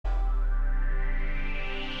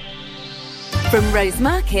From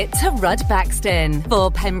Rosemarket to Rudbaxton for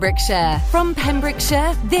Pembrokeshire. From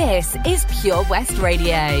Pembrokeshire, this is Pure West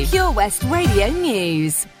Radio. Pure West Radio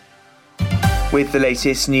News. With the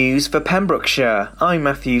latest news for Pembrokeshire, I'm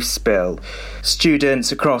Matthew Spill. Students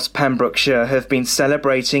across Pembrokeshire have been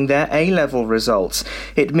celebrating their A-level results.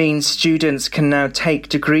 It means students can now take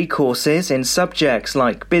degree courses in subjects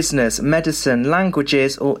like business, medicine,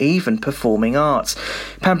 languages or even performing arts.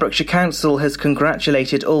 Pembrokeshire Council has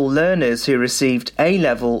congratulated all learners who received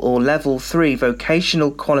A-level or Level 3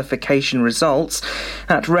 vocational qualification results.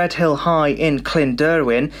 At Redhill High in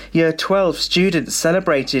Clynderwin, Year 12 students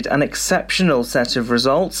celebrated an exceptional set of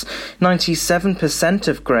results. 97%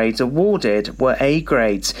 of grades awarded were A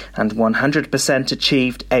grades and 100%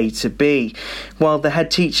 achieved A to B. While the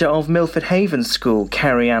head teacher of Milford Haven School,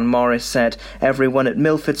 Kerry-Ann Morris, said everyone at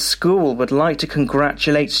Milford School would like to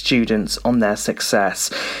congratulate students on their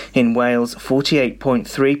success. In Wales,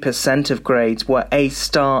 48.3% of grades were A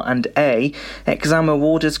star and A. Exam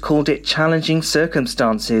awarders called it challenging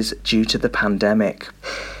circumstances due to the pandemic.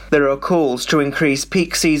 There are calls to increase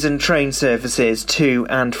peak season train services to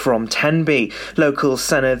and from Tenby. Local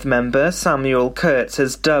Senedd member Samuel Kurtz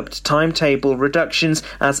has dubbed timetable reductions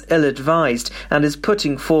as ill-advised and is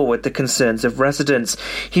putting forward the concerns of residents.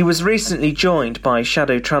 He was recently joined by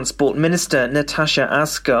Shadow Transport Minister Natasha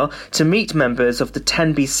Askar to meet members of the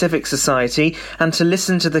Tenby Civic Society and to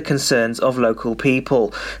listen to the concerns of local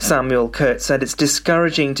people. Samuel Kurtz said it's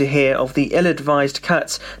discouraging to hear of the ill-advised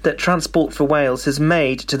cuts that Transport for Wales has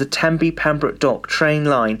made to the Tenby-Pembroke Dock train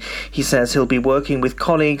line. He says he'll be working with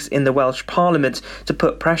colleagues in the Welsh Parliament to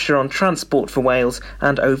put pressure on Transport for Wales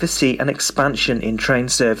and oversee an expansion in train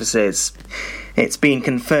services. It's been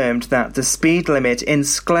confirmed that the speed limit in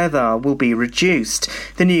Sklether will be reduced.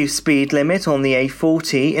 The new speed limit on the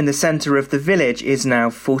A40 in the centre of the village is now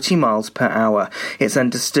 40 miles per hour. It's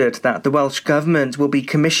understood that the Welsh Government will be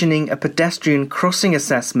commissioning a pedestrian crossing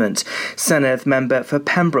assessment. Senedd member for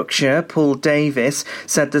Pembrokeshire, Paul Davis,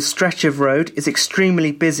 said the stretch of road is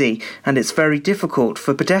extremely busy and it's very difficult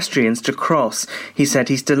for pedestrians to cross. He said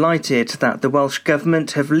he's delighted that the Welsh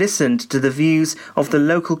Government have listened to the views of the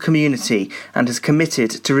local community and is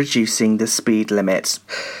committed to reducing the speed limit.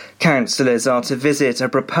 Councillors are to visit a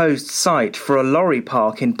proposed site for a lorry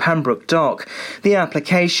park in Pembroke Dock. The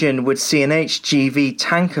application would see an HGV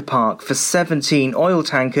tanker park for 17 oil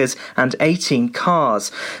tankers and 18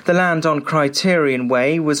 cars. The land on Criterion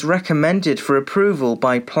Way was recommended for approval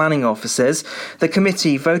by planning officers. The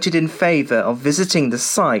committee voted in favour of visiting the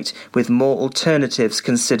site, with more alternatives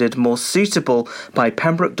considered more suitable by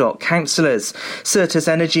Pembroke Dock councillors. Certus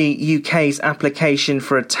Energy UK's application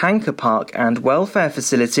for a tanker park and welfare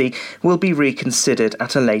facility will be reconsidered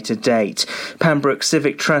at a later date. Pembroke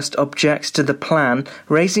Civic Trust objects to the plan,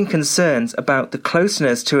 raising concerns about the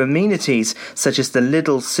closeness to amenities such as the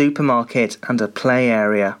Lidl supermarket and a play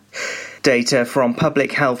area. Data from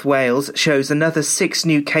Public Health Wales shows another 6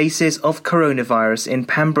 new cases of coronavirus in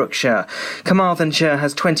Pembrokeshire. Carmarthenshire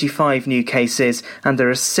has 25 new cases and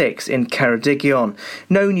there are 6 in Ceredigion.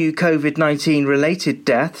 No new COVID-19 related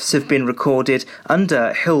deaths have been recorded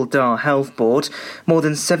under Hildar Health Board. More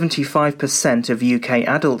than 75% of UK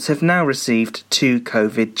adults have now received 2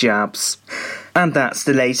 COVID jabs. And that's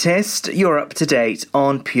the latest. You're up to date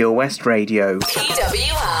on Pure West Radio.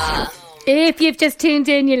 PWR. If you've just tuned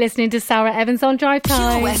in, you're listening to Sara Evans on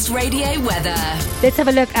Drivetime. Pure West Radio weather. Let's have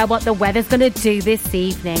a look at what the weather's going to do this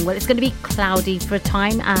evening. Well, it's going to be cloudy for a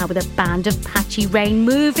time with a band of patchy rain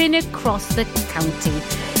moving across the county.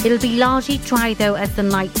 It'll be largely dry, though, as the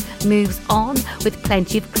night moves on with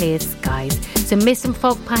plenty of clear skies. So mist and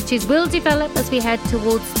fog patches will develop as we head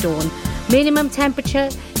towards dawn. Minimum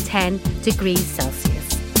temperature 10 degrees Celsius.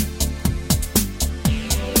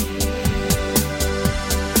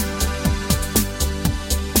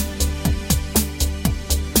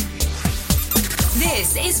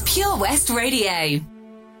 This is Pure West Radio.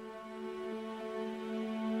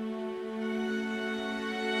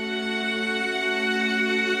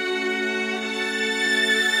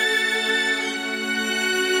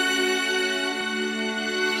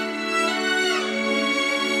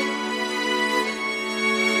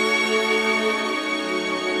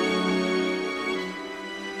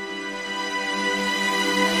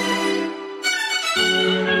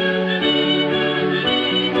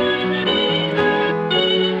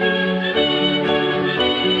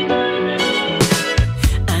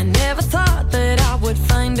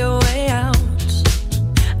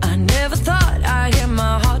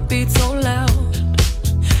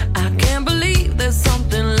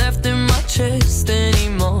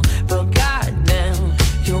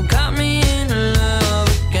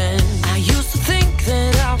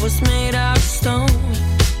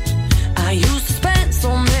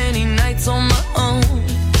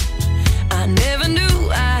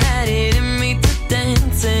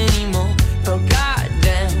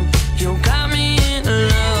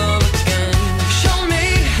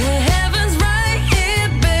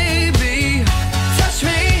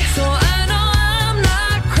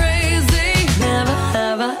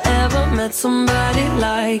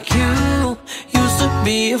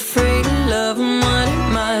 be afraid of love and what it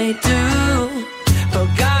might do. But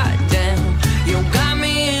goddamn, you got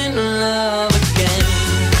me in love again.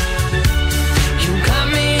 You got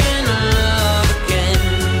me in love again.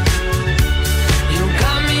 You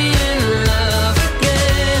got me in love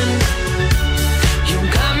again. You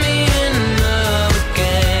got me in love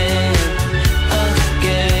again,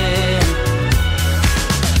 again.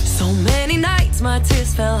 So many nights my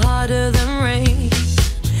tears fell harder than rain.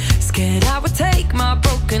 Scared I would take my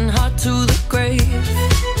broken heart to the grave.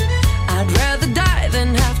 I'd rather die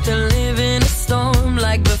than have to live in a storm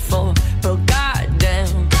like before. But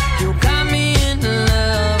goddamn, you got me in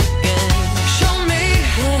love again. Show me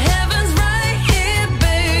the heavens right here,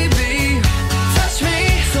 baby. Touch me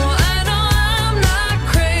so I know I'm not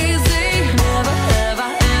crazy. Never have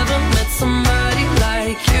I ever met somebody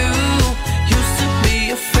like you. Used to be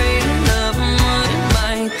afraid of love and what it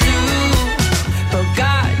might do. But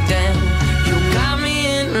goddamn, you got me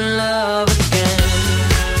in love again.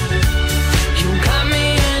 You got me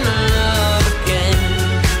in love again.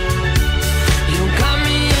 You got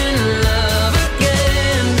me in love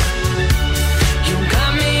again. You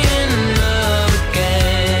got me in love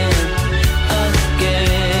again,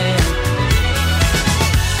 again.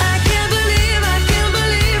 I can't believe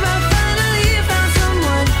I finally found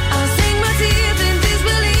someone. I'll sink my teeth in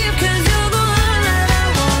disbelief 'cause you're the one that I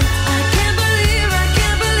want. I can't believe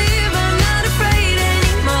I'm not afraid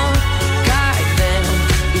anymore. Goddamn,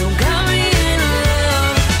 you got me in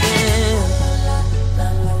love again.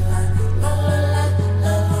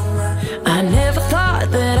 I never thought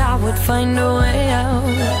that I would find a way out.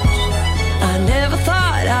 I never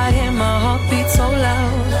thought I'd hear my heartbeat so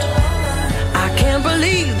loud. I can't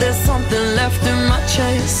believe there's something left in my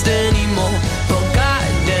chest anymore. But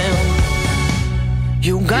goddamn,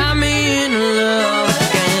 you got me in love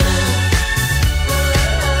again.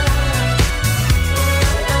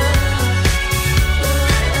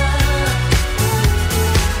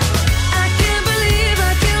 I can't believe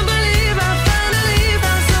I finally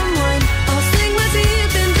found someone. I'll sink my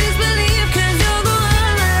teeth in disbelief 'cause you're the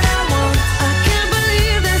one that I want. I can't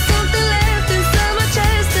believe there's something left inside my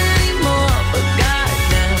chest anymore. But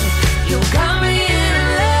goddamn, you got me in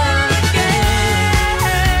love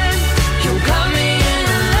again. You got me in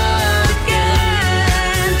love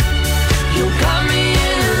again. You got me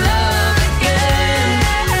in love again.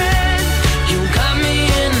 You got me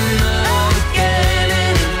in love again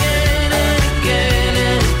and again and again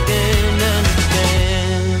and again and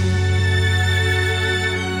again.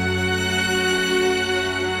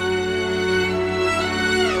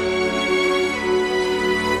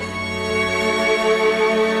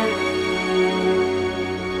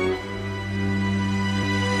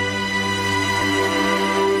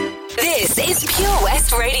 This is Pure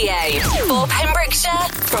West Radio for Pembrokeshire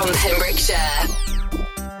from Pembrokeshire.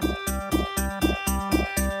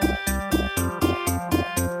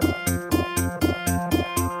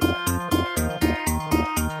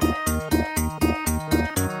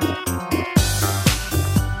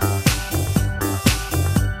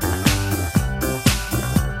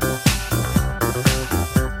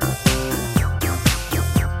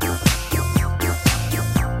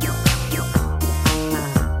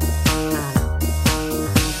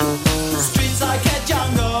 Streets like a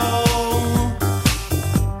jungle.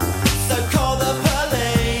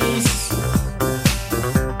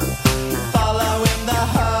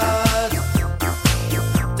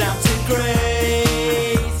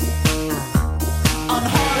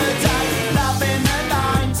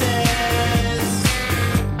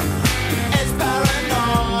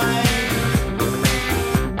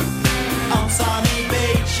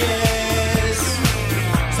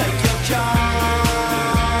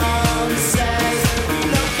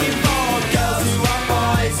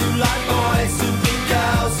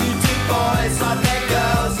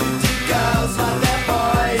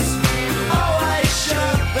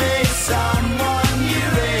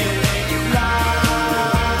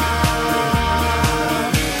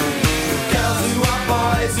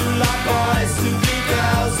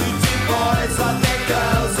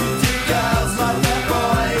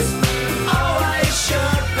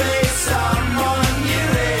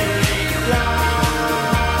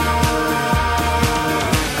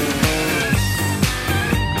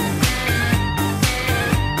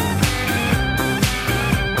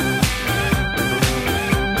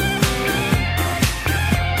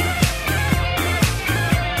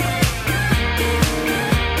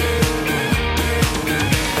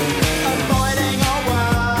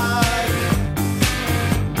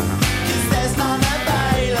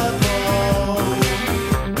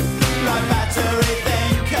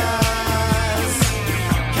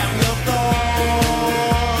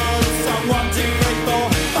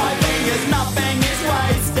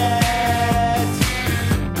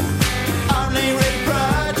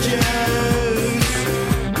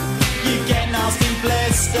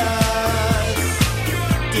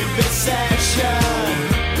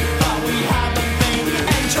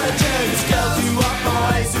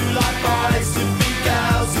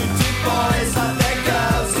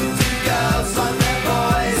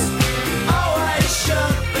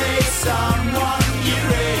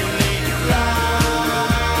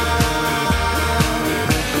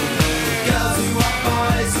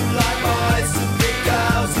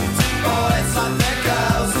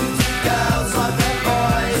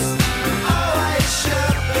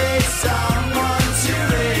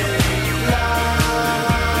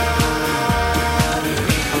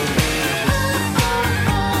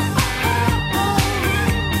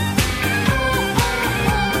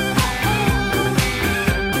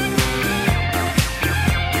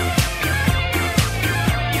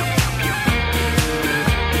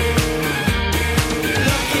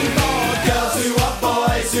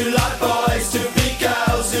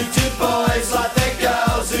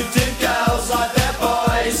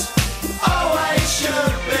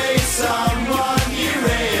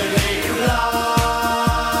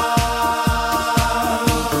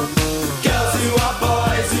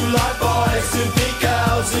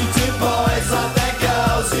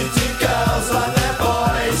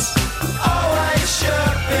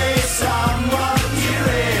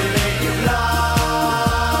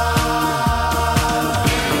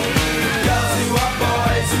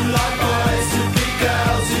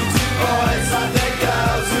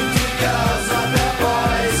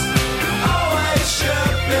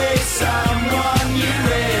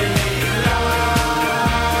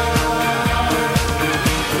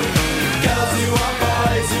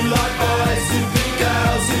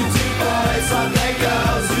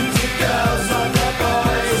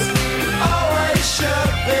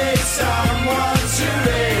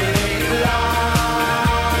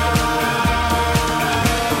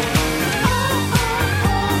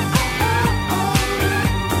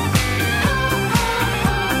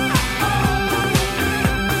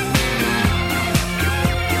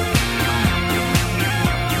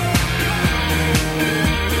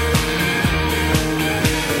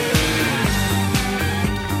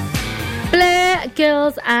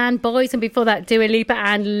 Girls and Boys, and before that Dua Lipa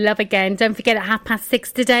and Love Again. Don't forget at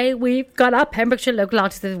 6:30 today we've got our Pembrokeshire Local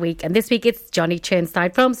Artist of the Week, and this week it's Johnny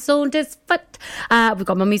Churnstide from Saundersfoot. We've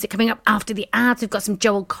got more music coming up after the ads. We've got some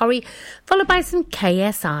Joel Corry followed by some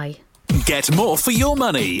KSI. Get more for your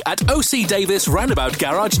money at OC Davis Roundabout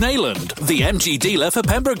Garage Neyland, the MG dealer for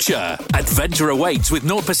Pembrokeshire. Adventure awaits with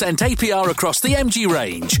 0% APR across the MG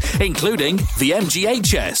range, including the MG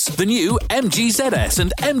HS, the new MG ZS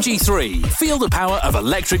and MG3. Feel the power of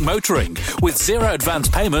electric motoring with zero advance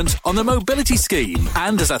payment on the mobility scheme.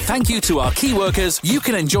 And as a thank you to our key workers, you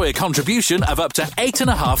can enjoy a contribution of up to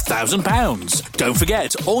 £8,500. Don't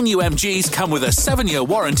forget, all new MGs come with a 7-year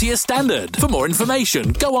warranty as standard. For more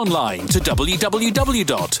information, go online to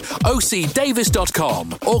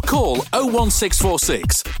www.ocdavis.com or call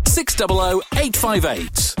 01646 600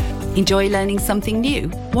 858. Enjoy learning something new?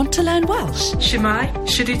 Want to learn Welsh? Shemai,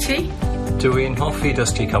 Shuduti? Dwi'n hoffi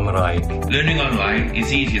dysgu Cymraeg. Learning online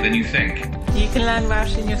is easier than you think. You can learn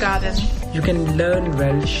Welsh in your garden. You can learn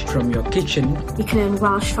Welsh from your kitchen. You can learn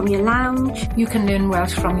Welsh from your lounge. You can learn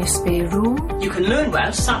Welsh from your spare room. You can learn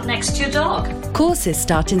Welsh sat next to your dog. Courses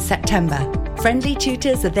start in September. Friendly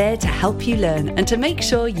tutors are there to help you learn and to make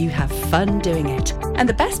sure you have fun doing it. And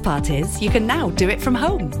the best part is you can now do it from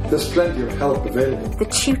home. There's plenty of help available. The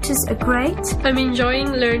tutors are great. I'm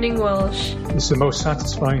enjoying learning Welsh. It's the most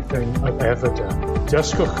satisfying thing I've ever done.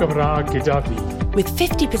 Dysgwch Cymraeg gyda fi. With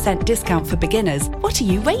 50% discount for beginners, what are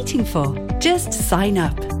you waiting for? Just sign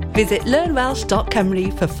up. Visit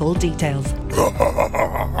learnwelsh.cymru for full details.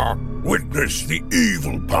 Witness the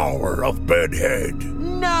evil power of Bedhead.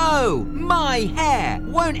 No! My hair!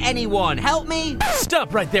 Won't anyone help me?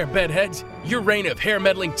 Stop right there, Bedheads. Your reign of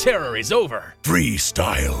hair-meddling terror is over.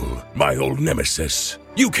 Freestyle, my old nemesis.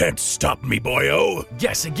 You can't stop me, boyo.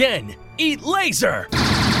 Guess again. Eat laser!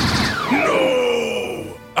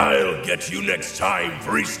 No! I'll get you next time,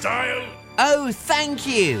 Freestyle. Oh, thank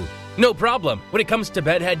you. No problem. When it comes to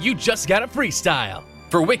Bedhead, you just gotta freestyle.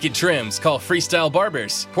 For wicked trims, call Freestyle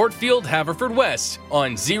Barbers, Portfield, Haverfordwest,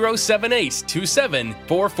 on 07827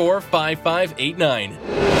 445589.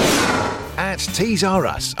 At Tees R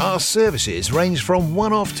Us, our services range from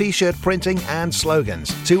one-off t-shirt printing and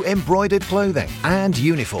slogans to embroidered clothing and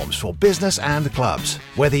uniforms for business and clubs.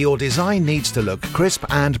 Whether your design needs to look crisp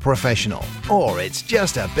and professional, or it's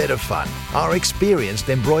just a bit of fun, our experienced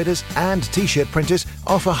embroiders and t-shirt printers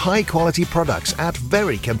offer high-quality products at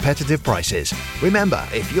very competitive prices. Remember,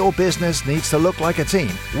 if your business needs to look like a team,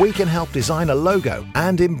 we can help design a logo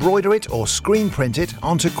and embroider it or screen print it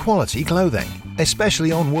onto quality clothing,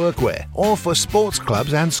 especially on workwear or for sports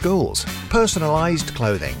clubs and schools. Personalised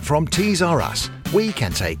clothing from Tees R Us. We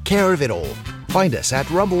can take care of it all. Find us at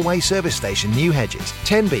Rumbleway Service Station, New Hedges,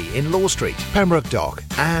 10B in Law Street, Pembroke Dock,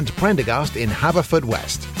 and Prendergast in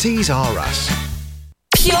Haverfordwest. Tees R Us.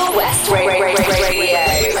 Pure West Radio.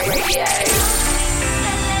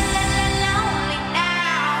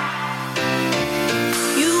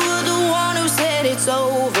 You were the one who said it's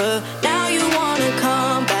over. Now you wanna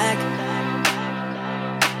come back.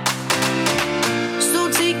 So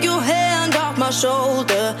take your hand off my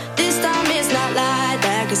shoulder. This time it's not like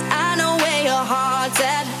that, 'cause I know where your heart's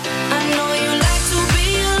at. I know you like to be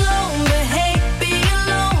alone, but hey, being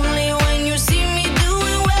lonely when you see me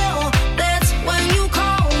doing well, that's when you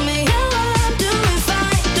call me. Now I'm doing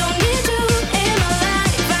fine, don't need you in my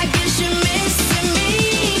life. I guess you're missing me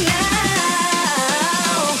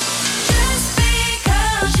now. Just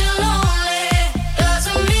because you're lonely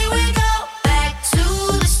doesn't mean we go back to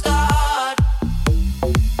the start.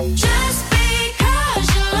 Just because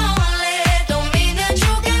you're lonely don't mean that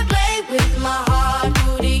you can play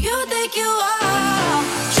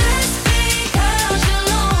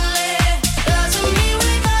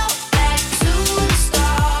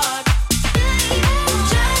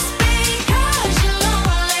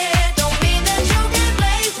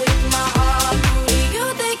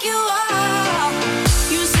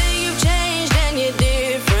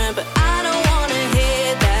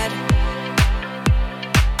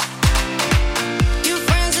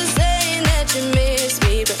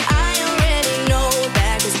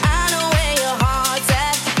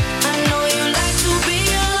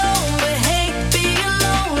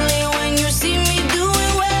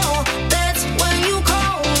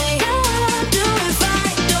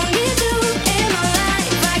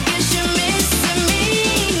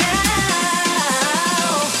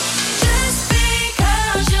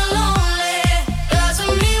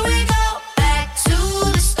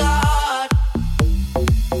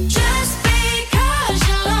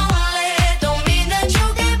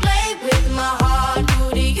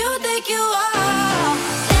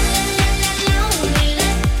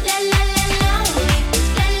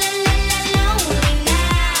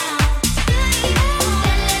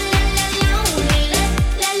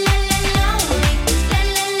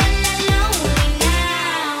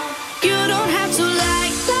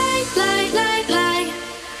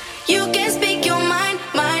You can speak your mind,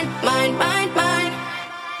 mind, mind, mind, mind.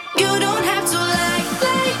 You don't have to lie,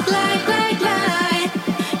 lie, lie, lie, lie.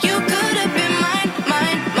 You could have been mine,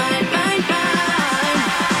 mine, mine, mine, mine.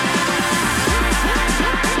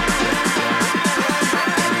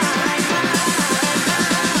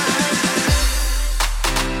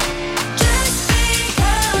 Just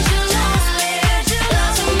because you're lonely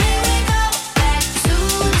doesn't mean we go back to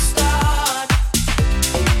the start.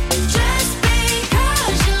 Just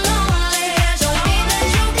because you're lonely don't mean that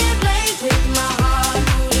you can play with my heart.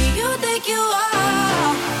 Who do you think you are?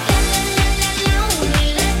 Lonely,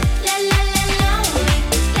 la la la lonely,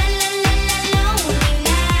 la la la lonely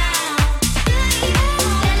now.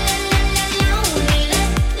 Lonely, la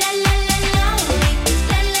la la lonely,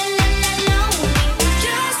 la la la lonely.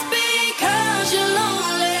 Just because you're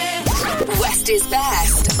lonely. West is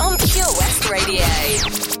best on Pure West Radio.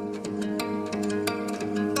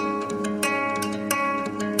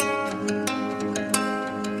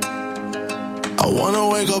 I wanna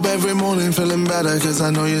wake up every morning feeling better, cause I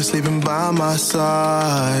know you're sleeping by my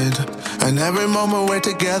side. And every moment we're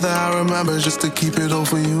together I remember just to keep it all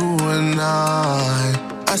for you and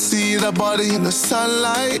I see that body in the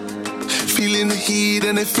sunlight, feeling the heat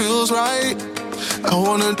and it feels right. I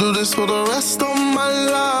wanna do this for the rest of my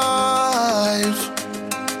life.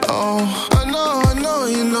 Oh, I know,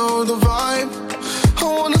 you know the vibe. I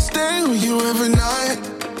wanna stay with you every night.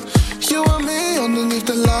 You and me underneath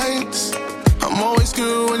the lights. I'm always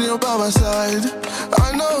good when you're by my side.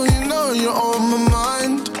 I know, you know you're on my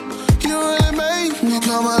mind. You really make me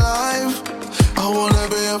come alive. I wanna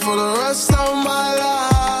be here for the rest of my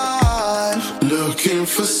life. Looking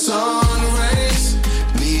for sun rays,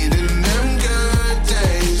 needing them good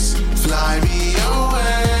days. Fly me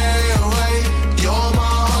away, away. You're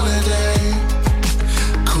my holiday.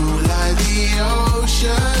 Cool like the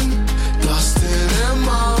ocean, lost in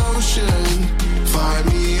emotion. Find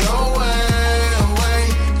me away.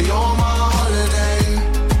 You're my holiday.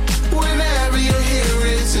 Whenever you're here,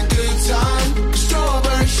 it's a good time.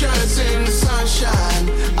 Strawberry shirts in the sunshine,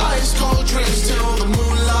 ice cold drinks till the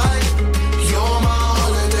moonlight. You're my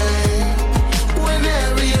holiday.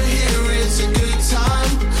 Whenever you're here, it's a good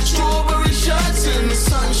time. Strawberry shirts in the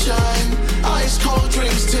sunshine, ice cold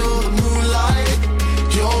drinks till the moonlight.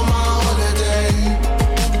 You're my holiday.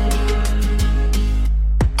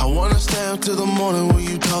 I wanna stay up till the morning with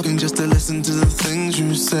you talking, just to listen to the things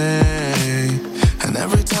you say. And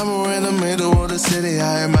every time we're in the middle of the city,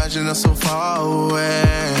 I imagine us so far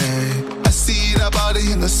away. I see that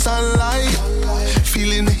body in the sunlight,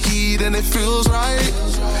 feeling the heat and it feels right.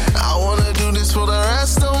 I wanna do this for the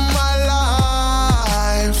rest of my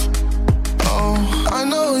life. Oh, I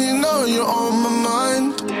know, you know you're on my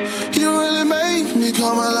mind. You really make me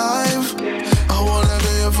come alive. I wanna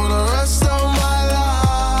be here for the rest of my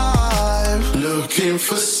life. Looking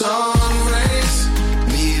for sun rays,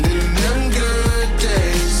 needing them good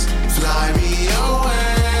days. Fly me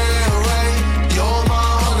away, away. You're my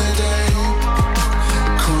holiday.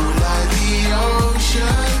 Cool like the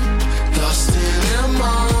ocean, lost in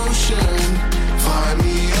emotion. Find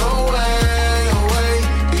me away, away.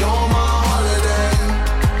 You're my holiday.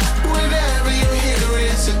 Whenever you're here,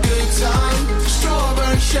 it's a good time.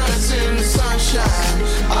 Strawberry shirts in the sunshine,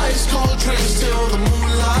 ice cold drinks till the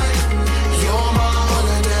moonlight. You're my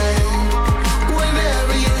holiday.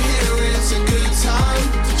 Whenever you're here, it's a good time.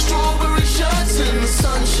 Strawberry shirts in the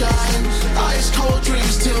sunshine, ice cold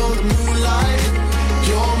drinks till the moonlight.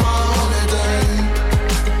 You're my holiday.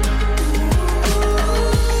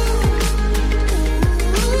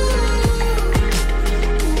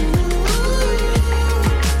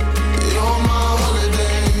 You're my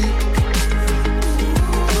holiday.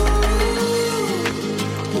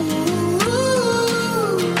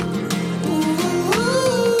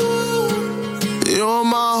 You're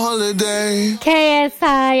my holiday.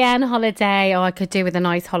 KSI and holiday. Oh, I could do with a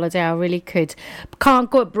nice holiday. I really could. Can't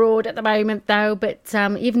go abroad at the moment though. But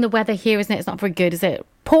even the weather here, isn't it? It's not very good, is it?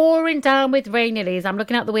 Pouring down with rain, it is. I'm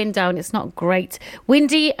looking out the window and it's not great.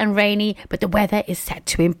 Windy and rainy, but the weather is set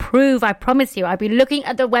to improve. I promise you. I've been looking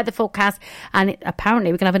at the weather forecast and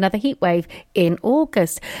apparently we're going to have another heat wave in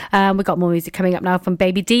August. We've got more music coming up now from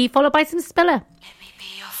Baby D, followed by some Spiller. Let me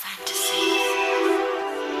be your fantasy.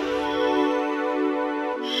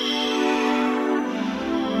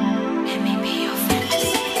 Let me be your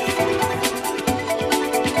fantasy.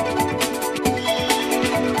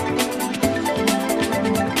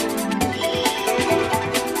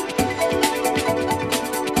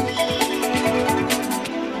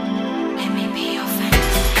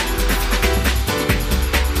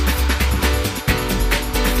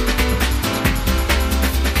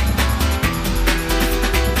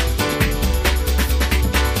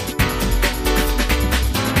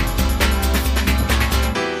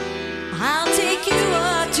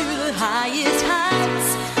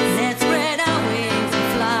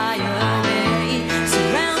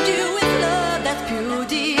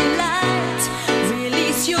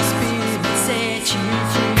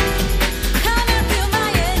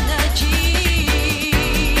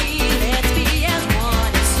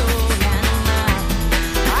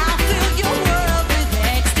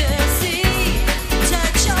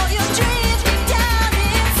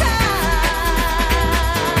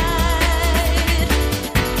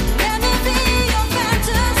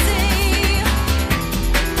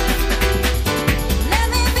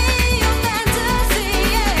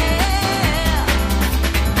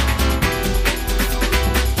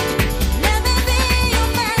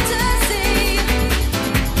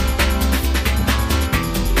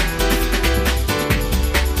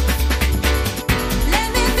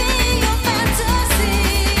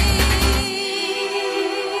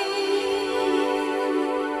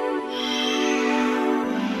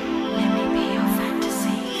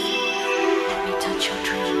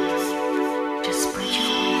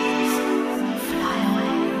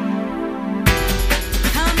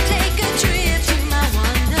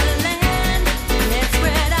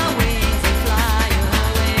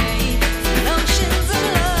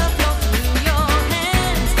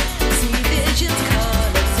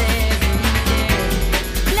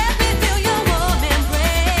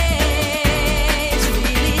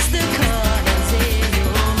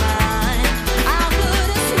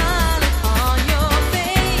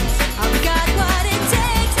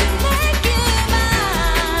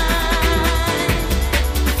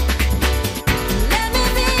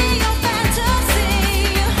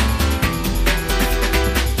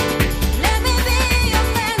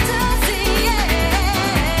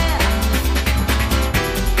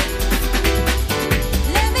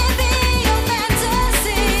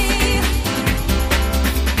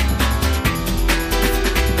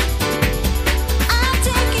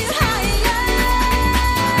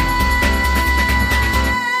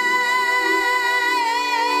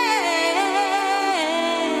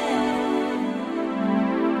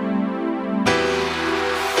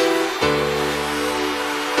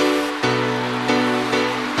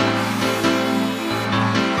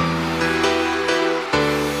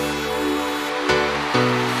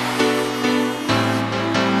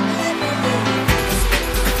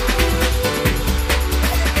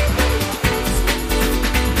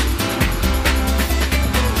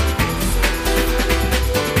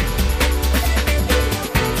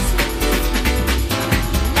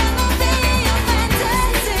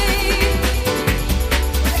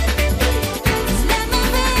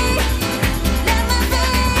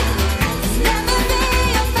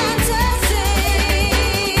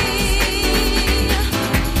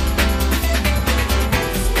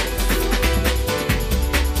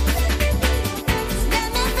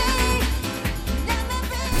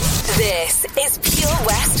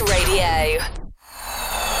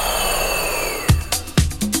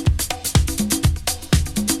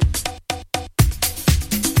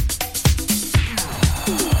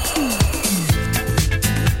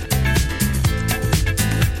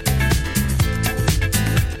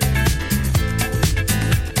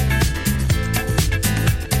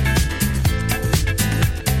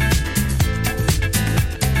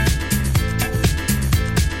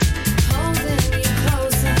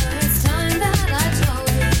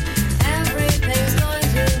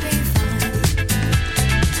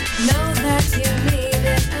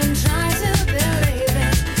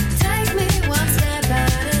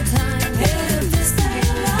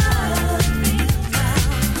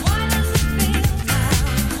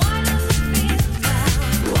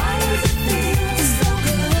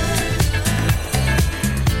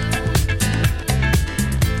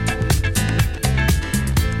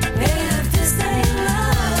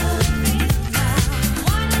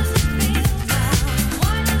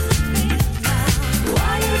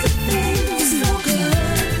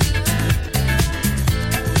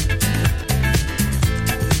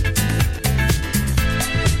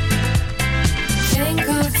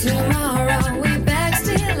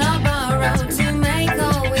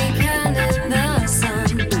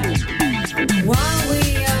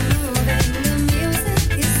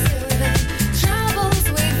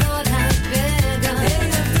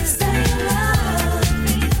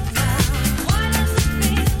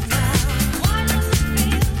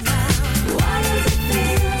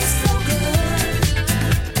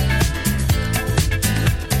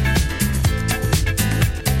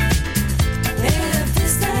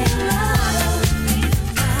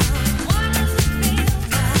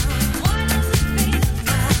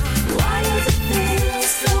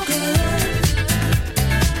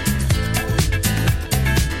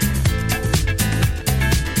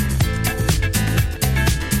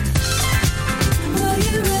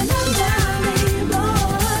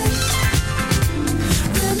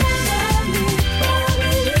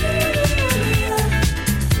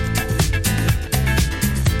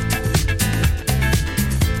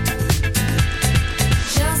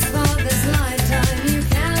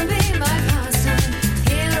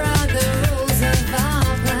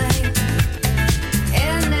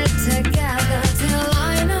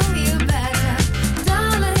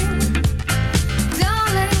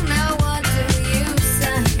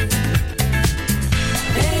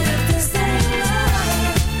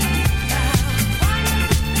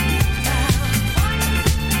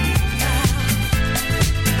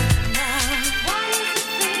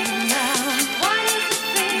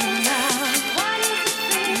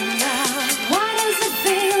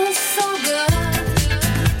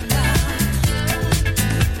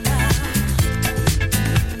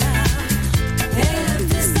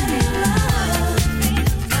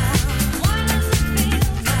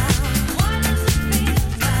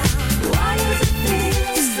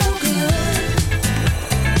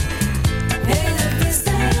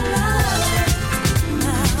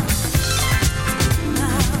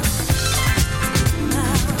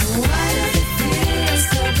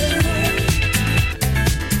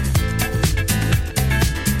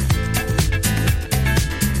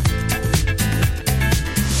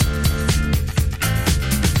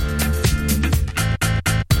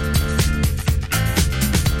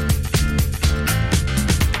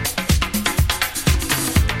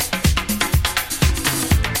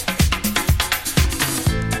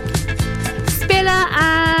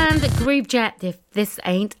 Groove Jet, if this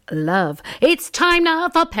ain't love. It's time now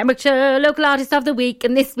for Pembrokeshire Local Artist of the Week,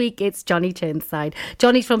 and this week it's Johnny Turnside.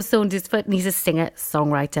 Johnny's from Saundersfoot and he's a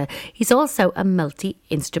singer-songwriter. He's also a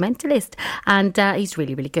multi-instrumentalist, and he's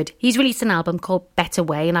really, really good. He's released an album called Better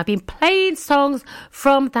Way, and I've been playing songs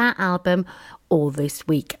from that album all this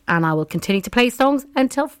week, and I will continue to play songs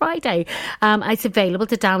until Friday. It's available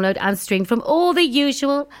to download and stream from all the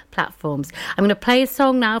usual platforms. I'm going to play a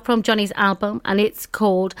song now from Johnny's album, and it's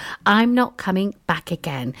called I'm Not Coming Back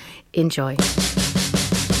Again. Enjoy.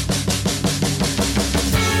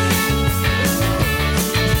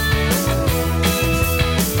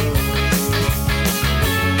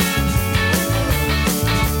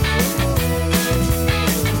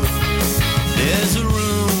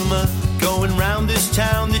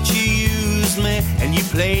 Town that you used me and you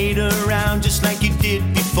played around just like you did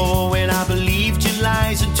before, when I believed your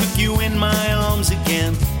lies and took you in my arms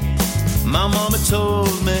again. My mama told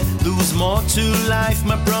me there was more to life.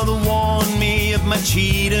 My brother warned me of my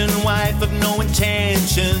cheating wife, of no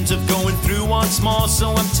intentions of going through once more,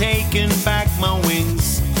 so I'm taking back my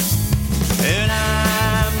wings. And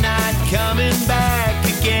I'm not coming back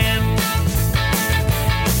again.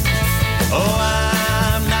 Oh,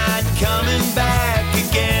 I'm not coming back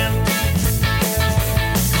again.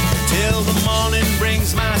 Till the morning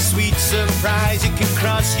brings my sweet surprise. You can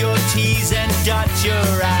cross your T's and dot your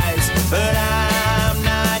I's, but I'm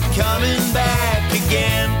not coming back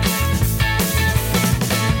again.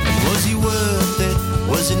 And was he worth it?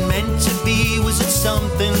 Was it meant to be? Was it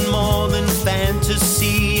something more than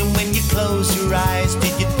fantasy? And when you close your eyes,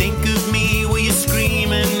 did you think of me? Were you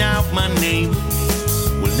screaming out my name?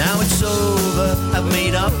 Well, now it's over, I've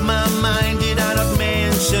made up my mind. Did I not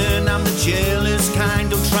mention I'm the jealous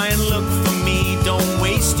kind? Don't try and look for me, don't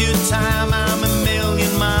waste your time. I'm a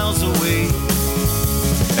million miles away,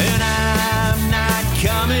 and I'm not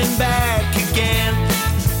coming back again.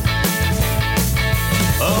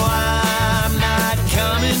 Oh, I'm not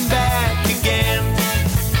coming back again.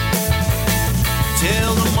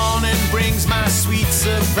 Till the morning brings my sweet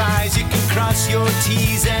surprise. You can cross your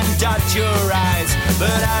T's and dot your I's,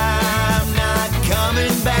 but I'm not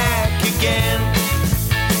coming back again.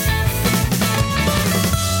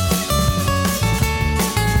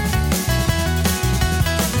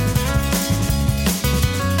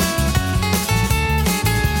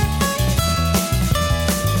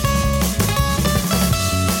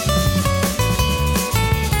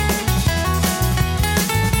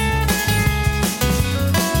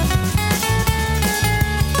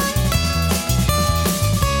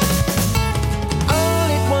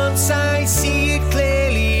 I see it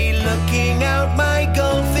clearly, looking out my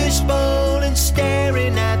goldfish bowl and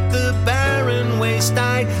staring at the barren waste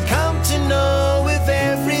I'd come to know with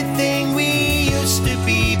everything we used to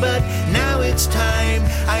be. But now it's time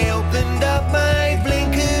I opened up my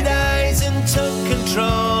blinkered eyes and took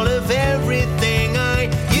control of everything I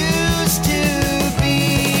used to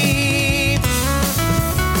be.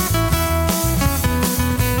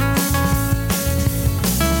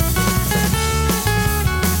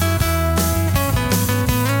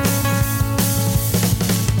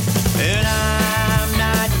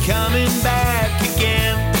 Coming back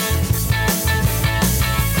again.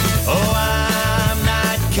 Oh, I'm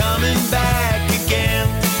not coming back again.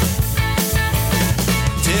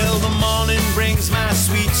 Till the morning brings my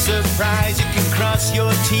sweet surprise. You can cross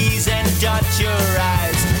your T's and dot your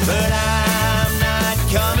I's, but I'm not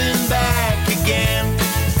coming back again.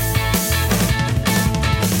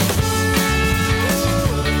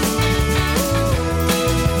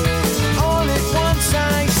 All at once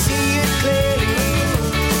I see it clearly,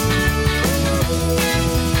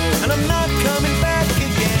 and I'm not coming back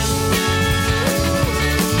again.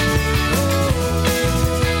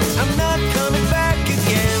 I'm not coming back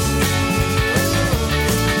again.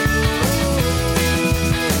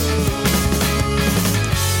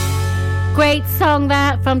 Great song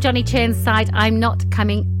there from Johnny Turnside, I'm Not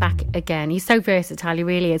Coming Back Again. He's so versatile, he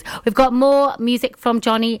really is. We've got more music from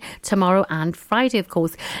Johnny tomorrow and Friday, of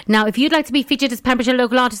course. Now, if you'd like to be featured as Pembrokeshire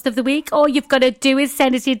Local Artist of the Week, all you've got to do is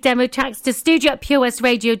send us your demo tracks to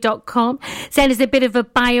studio@purewestradio.com. Send us a bit of a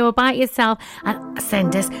bio about yourself and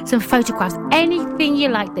send us some photographs. Anything you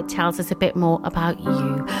like that tells us a bit more about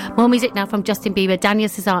you. More music now from Justin Bieber, Daniel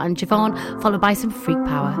Caesar and Javon, followed by some Freak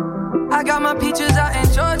Power. I got my peaches out in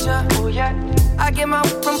Georgia. Oh yeah. I get my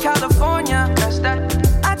from California. That's that.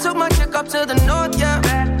 I took my chick up to the north, yeah.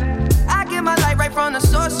 I get my light right from the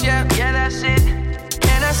source, yeah. Yeah, that's it.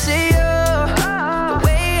 And I see you, the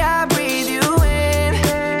way I breathe you in.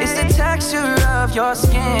 It's the texture of your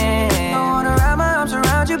skin. I wanna wrap my arms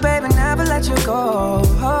around you, baby, never let you go.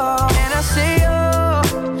 And I see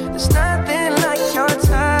you, there's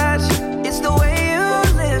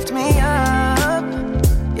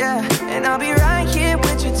yeah. And I'll be right here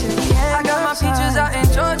with you till the end. I got my peaches out in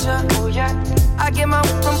Georgia, oh yeah. I get my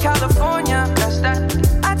from California, that's that.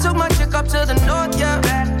 I took my chick up to the north, yeah.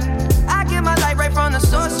 I get my light right from the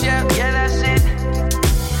source, yeah. Yeah, that's it.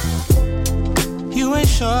 You ain't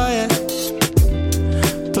sure yet,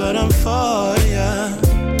 but I'm for ya.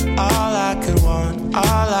 All I could want,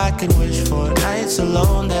 all I could wish for. Nights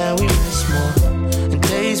alone that we miss more, and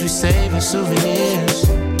days we save as souvenirs.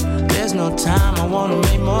 There's no time, I wanna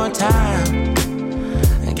make more time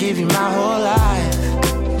and give you my whole life.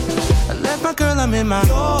 I left my girl, I'm in my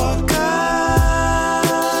Yorker.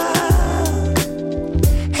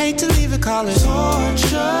 Hate to leave it, call it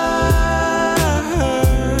torture.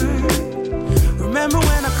 Remember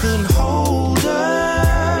when I couldn't hold her?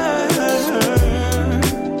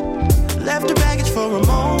 Left her baggage for a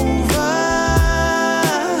mover.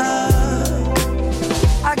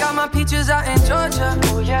 I got my peaches out in Georgia,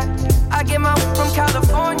 oh yeah. I get my from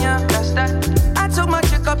California, that's that. I took my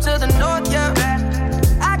chick up to the north, yeah.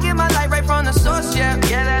 I get my light right from the source, yeah.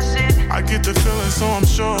 Yeah, that's it. I get the feeling, so I'm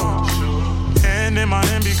sure. Hand in my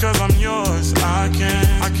hand because I'm yours. I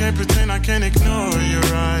can't pretend, I can't ignore. You're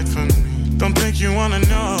right for me. Don't think you wanna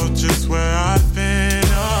know just where I've been.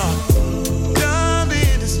 Oh, done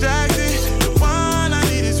being distracted. The one I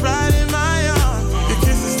need is right in my arms. Your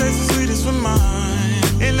kisses taste the sweetest with mine,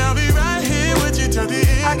 and I'll be right here with you till the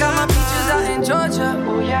end. I got my peaches out in Georgia,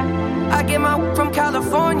 oh yeah. I get my from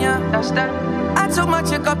California, that's that. I took my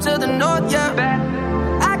chick up to the north, yeah.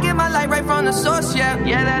 I get my light right from the source, yeah.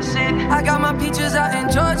 Yeah, that's it. I got my peaches out in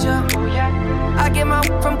Georgia, oh yeah. I get my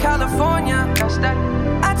from California, that's that.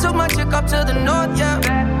 I took my chick up to the north, yeah.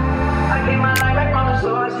 I get my light right from the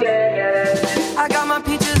source, yeah, yeah, that's it. I got my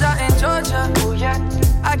peaches out in Georgia, oh yeah.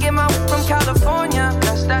 I get my from California,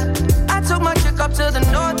 that's that. I took my chick up to the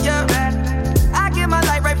north, yeah. I get my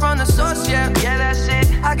light right from the source, yeah. Yeah, that's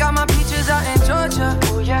it. I got my peaches out in Georgia,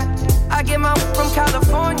 oh yeah. I get my from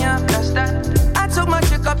California, that's that. I took my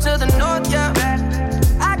chick up to the north, yeah.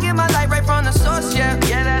 I get my light right from the source, yeah.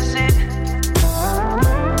 Yeah, that's it.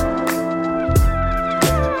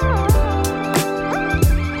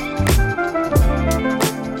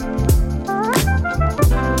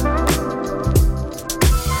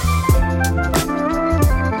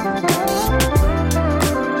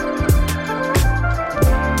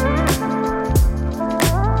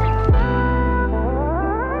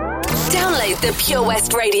 The Pure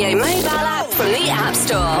West Radio mobile app from the App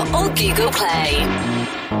Store or Google Play.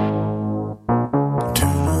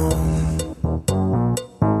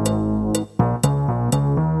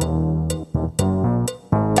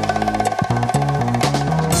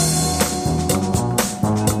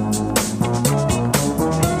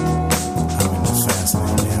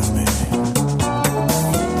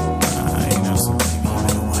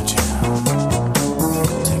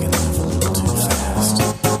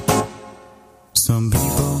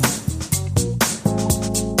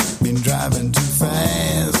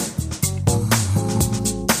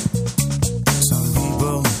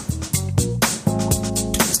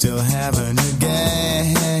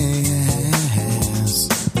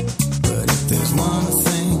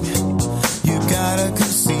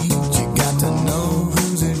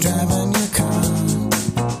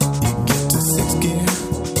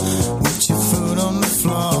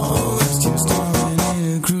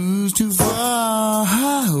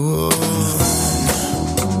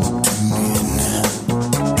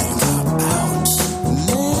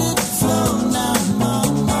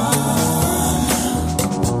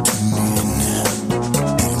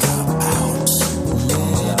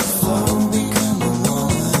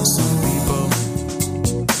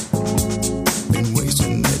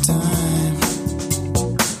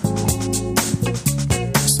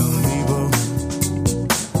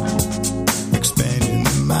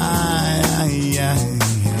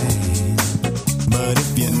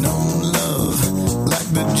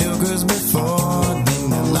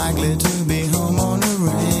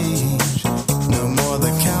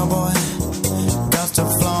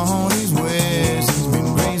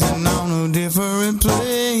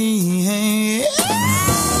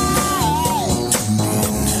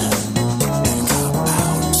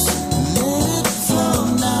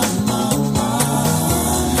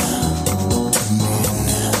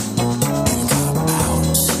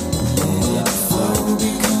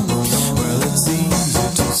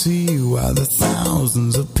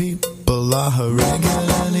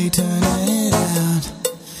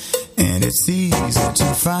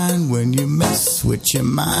 Your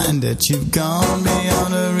mind that you've gone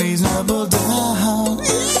beyond a reasonable doubt.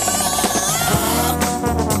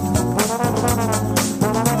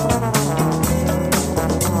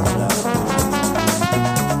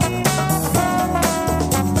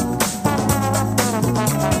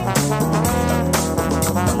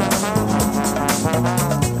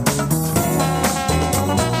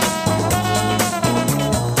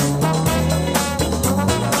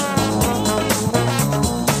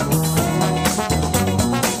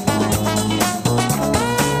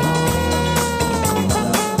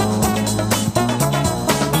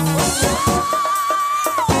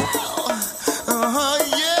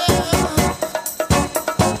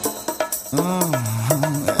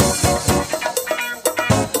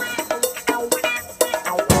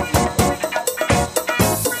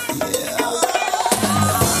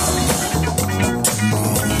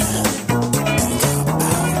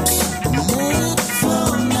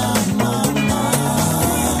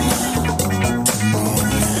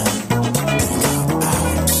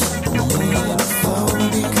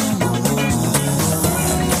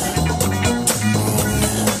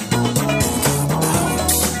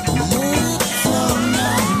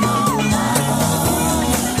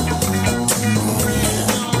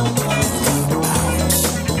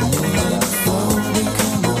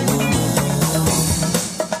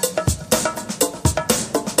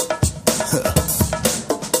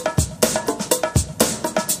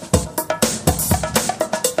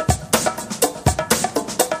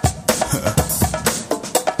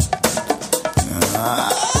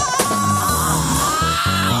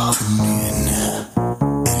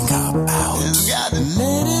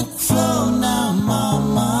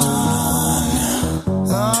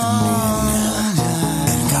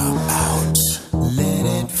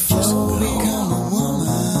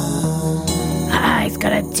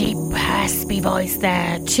 Voice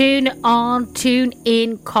there. Tune on, tune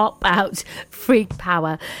in, cop out, freak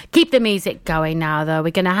power. Keep the music going now, though.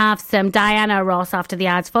 We're going to have some Diana Ross after the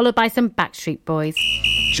ads, followed by some Backstreet Boys.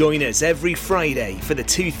 Join us every Friday for the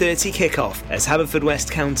 2:30 kickoff as Haverfordwest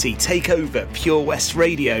County take over Pure West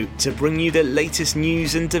Radio to bring you the latest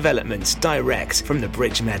news and developments direct from the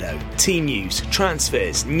Bridge Meadow. Team news,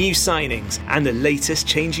 transfers, new signings, and the latest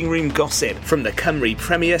changing room gossip from the Cymru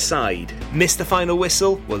Premier side. Miss the final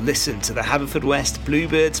whistle? Well, listen to the Haverfordwest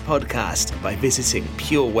Bluebirds podcast by visiting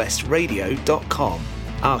purewestradio.com.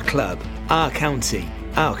 Our club, our county,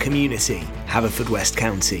 our community. Haverfordwest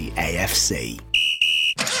County AFC.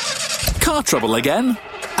 Car trouble again?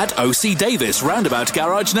 At OC Davis Roundabout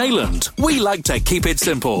Garage Neyland, we like to keep it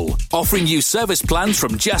simple, offering you service plans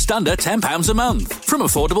from just under £10 a month, from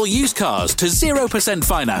affordable used cars to 0%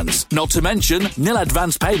 finance, not to mention nil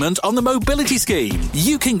advance payment on the mobility scheme.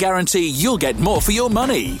 You can guarantee you'll get more for your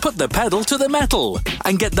money. Put the pedal to the metal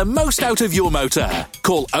and get the most out of your motor.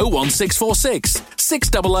 Call 01646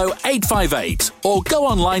 600 858 or go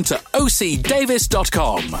online to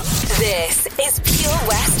ocdavis.com. This is Pure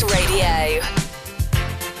West Radio.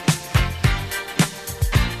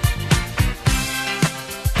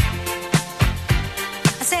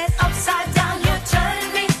 Upside down, you're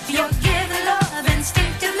turning me. You're giving love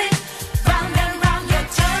instinctively. Round and round, you're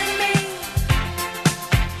turning me.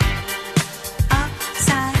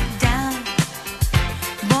 Upside down,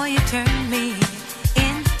 boy, you turn me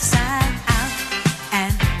inside out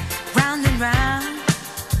and round.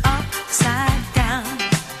 Upside down,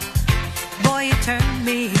 boy, you turn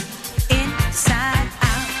me inside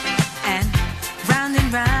out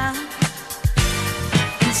and round.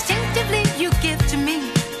 Instinctively, you give to me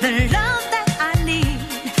the love that I need.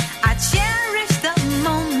 I cherish the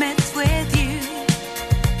moments with you.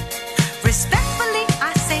 Respectfully,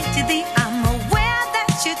 I say to thee, I'm aware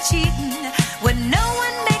that you're cheating when no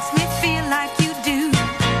one makes me feel like you do.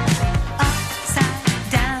 Upside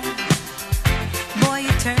down, boy,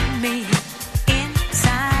 you turn me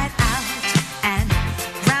inside out and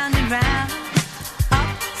round.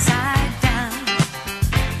 Upside down,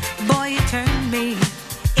 boy, you turn me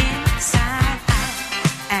inside out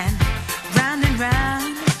and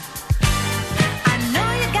round. I know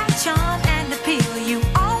you got charm and appeal. You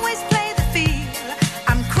always play the field.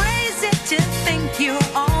 I'm crazy to think you're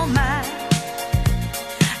all mine.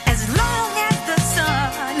 As long as the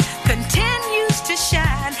sun continues to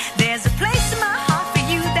shine, there's a place in my heart for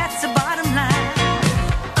you. That's the bottom line.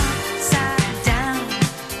 Upside down,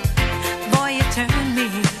 boy, you turn me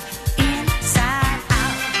inside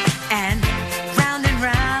out and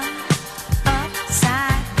round.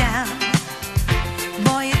 Upside down,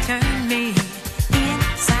 boy, you turn me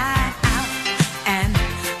inside out and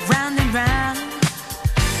round.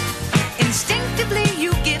 Instinctively,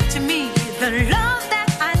 you give to me the love that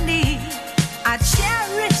I need. I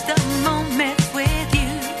cherish the moments with you.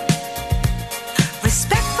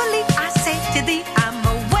 Respectfully, I say to thee, I'm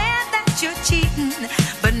aware that you're cheating,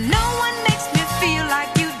 but no one makes me feel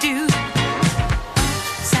like you do.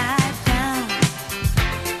 Upside down,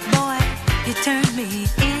 boy, you turn me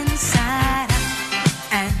inside out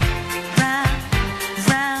and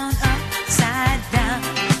round. Upside down,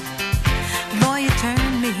 boy, you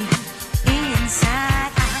turn me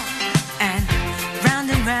inside out and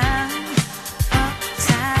round.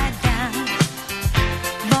 Upside down,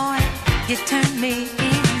 boy, you turn me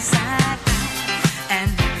inside out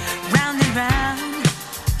and round.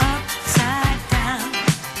 Upside down,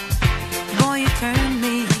 boy, you turn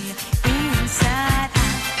me inside.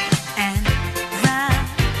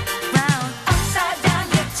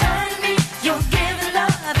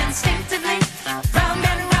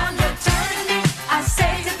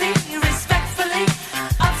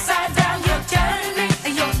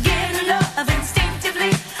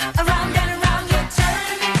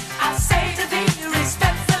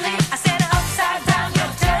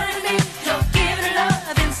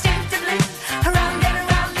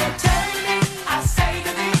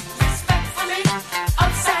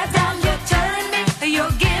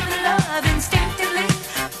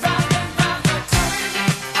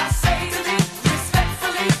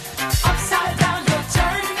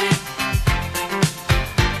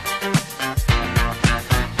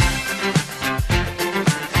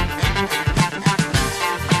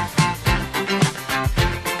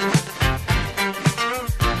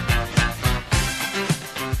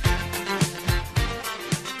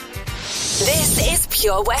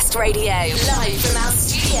 Pure West Radio. Live from our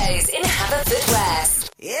studios in Haverfordwest.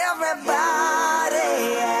 Everybody,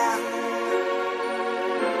 yeah.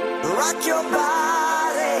 Rock your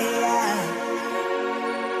body, yeah.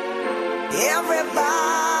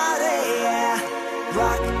 Everybody, yeah.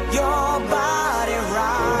 Rock your body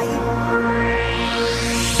right.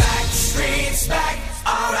 Back streets back,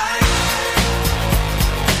 alright.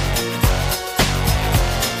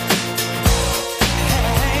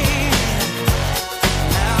 Hey,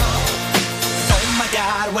 now, oh my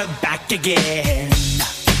God, we're back again.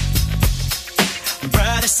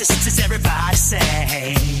 Brothers, sisters, everybody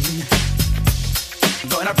sing.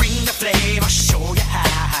 Gonna bring the flame, I'll show you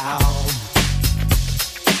how.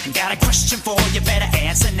 Got a question for you, better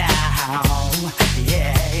answer now.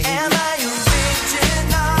 Yeah. Am I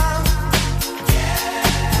original?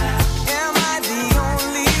 Yeah. Am I the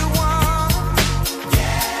only one?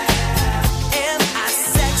 Yeah. Am I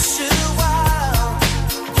sexual?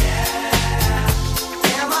 Yeah.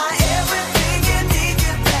 Am I everything you need?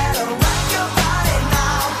 You better rock your body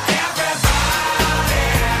now. Everybody,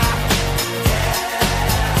 yeah.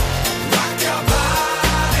 Rock your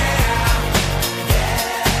body, yeah.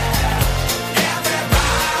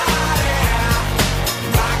 Everybody,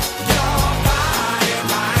 rock your body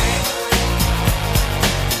right.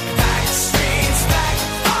 Back streets back,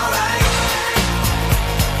 alright.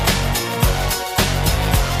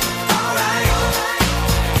 Alright.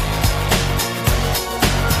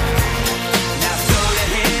 Now throw your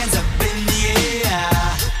hands up in the air.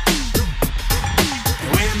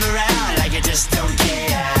 Wave them around like you just don't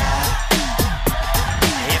care.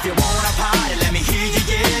 If you wanna party, let me hear you,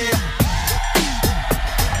 yeah.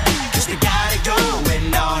 'Cause we got it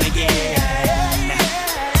going on again.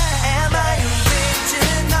 Am I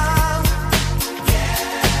original? Yeah.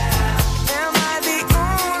 Am I the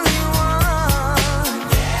only one?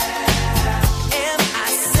 Yeah. Am I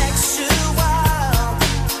sexual?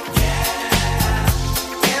 Yeah.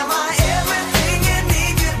 Am I everything you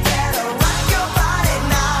need? You better rock your body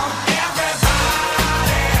now.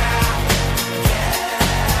 Everybody, yeah.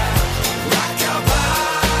 Rock your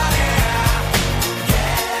body,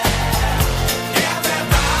 yeah.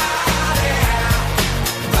 Everybody,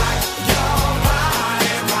 rock your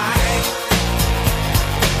body right.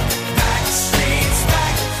 Back streets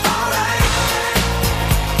back, alright.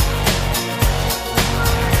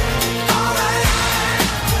 Alright.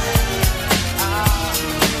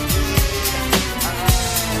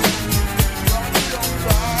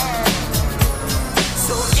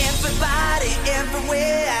 So everybody,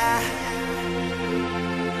 everywhere,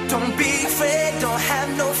 don't be afraid, don't have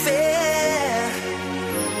no fear.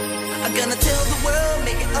 I'm gonna tell the world,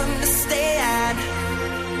 make it understand.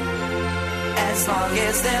 As long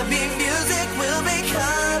as there be music, we'll be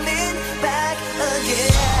coming back again.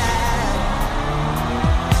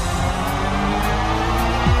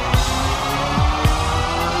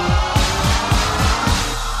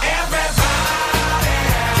 Everybody,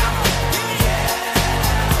 yeah.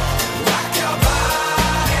 Rock your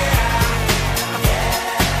body, yeah.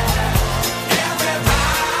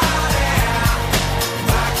 Everybody,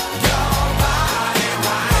 rock your body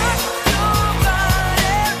right.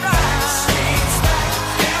 Back streets back,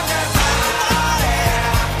 everybody,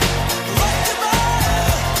 rock your body,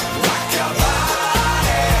 rock your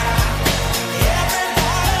body,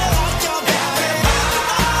 everybody,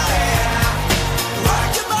 rock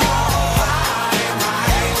your body, rock your body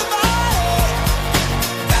right.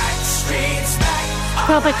 Back streets back.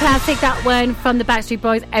 Proper classic, that one from the Backstreet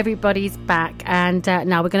Boys. Everybody's back. And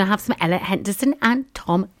now we're going to have some Ella Henderson and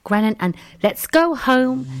Tom Grennan. And let's go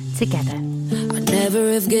home together. I'd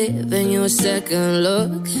never have given you a second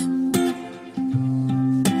look,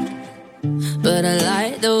 but I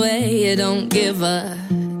like the way you don't give a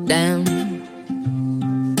damn.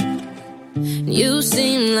 You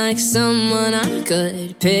seem like someone I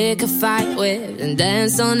could pick a fight with and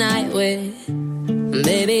dance all night with.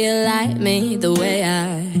 Baby, you like me the way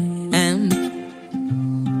I am.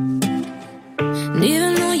 And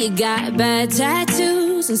even though you got bad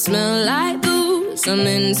tattoos and smell like booze, I'm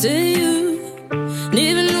into you. And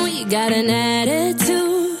even though you got an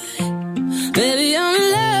attitude, baby, I'm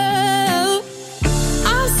in love.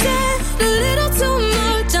 I've said a little too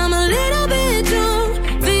much, I'm a little bit drunk.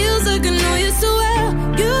 Feels like I know you so well.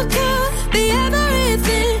 You could be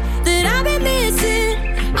everything that I've been missing.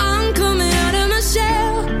 I'm coming out of my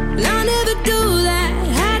shell, and I never do that.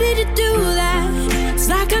 How did you do that? It's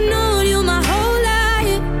like I know you my whole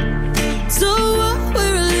life. So what?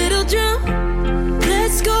 We're a little drunk.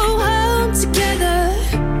 Let's go home together.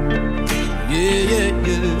 Yeah, yeah,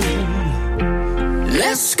 yeah.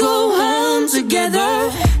 Let's go home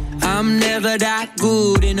together. I'm never that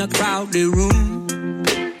good a crowded room.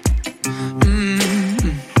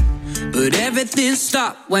 But everything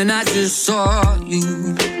stopped when I just saw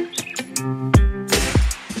you.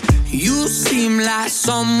 You seem like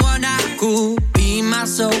someone I could be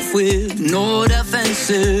myself with, no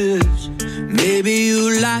defenses. Maybe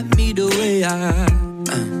you like me the way I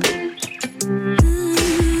am.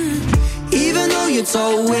 Even though you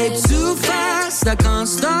talk way too fast, I can't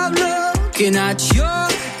stop looking at your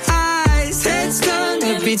eyes. Heads turn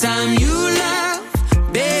every time you laugh.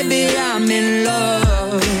 Baby, I'm in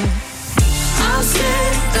love. I'll say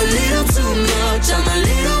a little too much, I'm a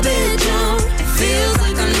little bit drunk. Feels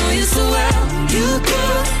like I know you so well. You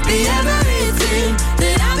could be everything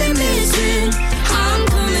that I've been missing. I'm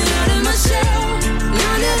coming out of my shell.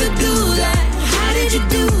 I'll never do that. How did you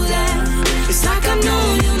do that? It's like I've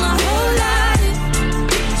known you my whole life.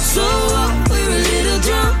 So we're a little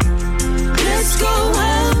drunk. Let's go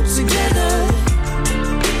home together.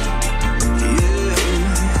 Yeah.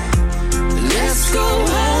 Let's go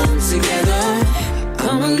home together.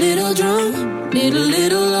 I'm a little drunk, need a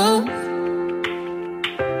little love.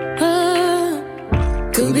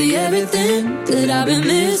 Could be everything that I've been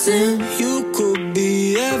missing. You could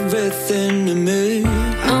be everything to me.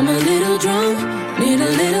 I'm a little drunk, need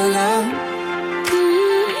a little love.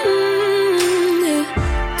 Yeah.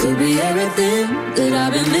 Could be everything that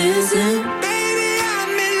I've been missing. Baby,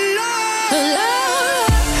 I'm in love.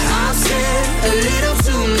 I've said a little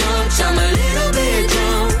too much, I'm a little bit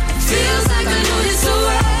drunk. Feels like I know you so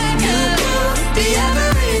well. You could be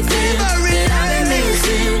everything that I've been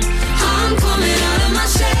missing. I'm coming out of my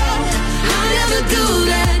shell. I'll never do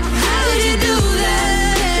that. How did you do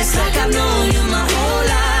that? It's like I've known you my whole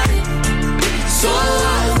life. So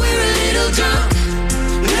we're a little drunk.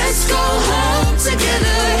 Let's go home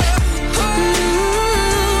together.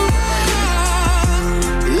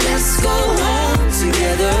 Let's go home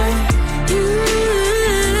together.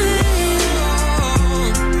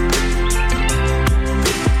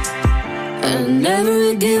 I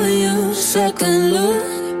never given you a second look,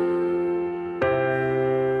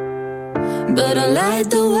 but I like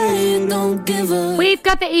the way you don't give up. We've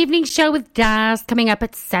got the evening show with Daz coming up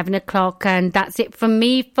at 7 o'clock, and that's it from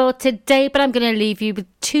me for today. But I'm going to leave you with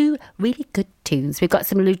two really good tunes. We've got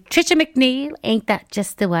some Lutricia McNeil, Ain't That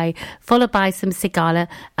Just the Way, followed by some Sigala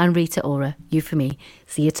and Rita Ora, You For Me.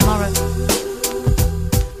 See you tomorrow.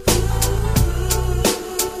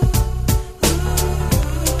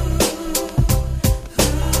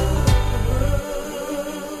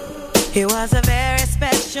 He was a very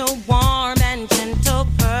special, warm and gentle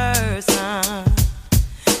person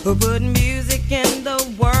who put music in the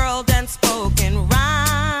world and spoke in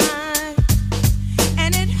rhyme.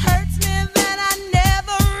 And it hurts me that I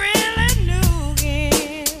never really knew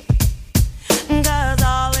him, 'cause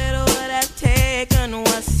all it would have taken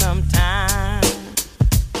was some time.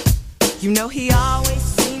 You know he always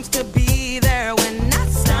seems to be there when I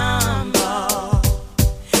stumble,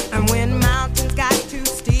 and when mountains got too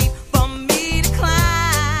steep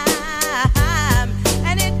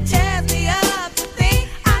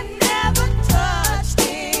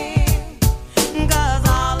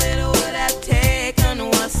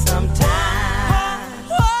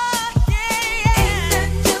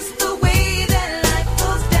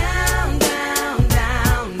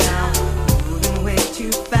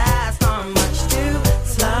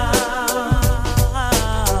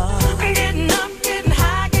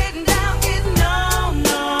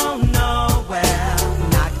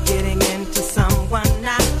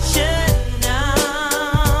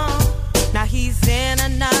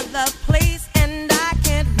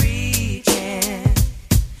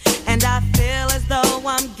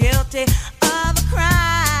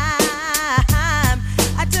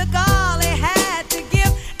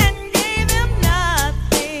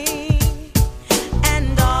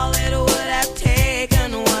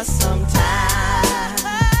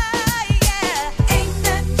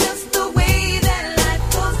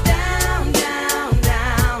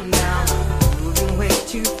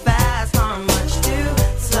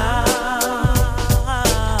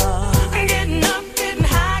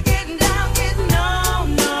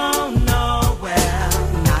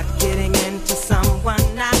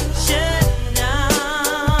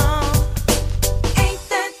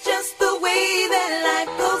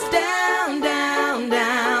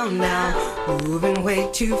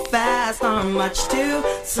too fast or much too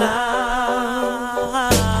slow.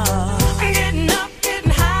 Getting up,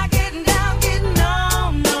 getting high, getting down, getting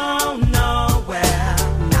nowhere.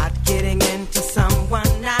 Not getting into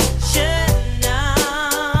someone I should know.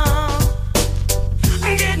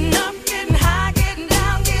 Getting up, getting high, getting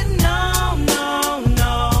down, getting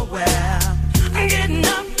nowhere. Getting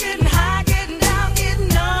up,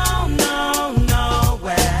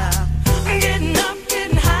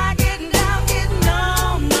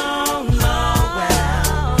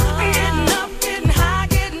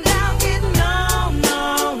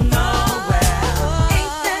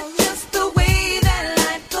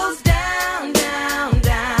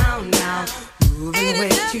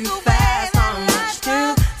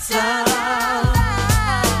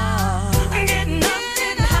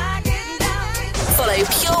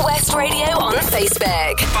 West Radio on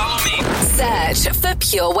Facebook. Follow me. Search for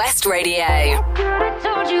Pure West Radio. I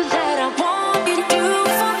told you that I want you.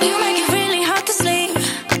 You make it really hard to sleep.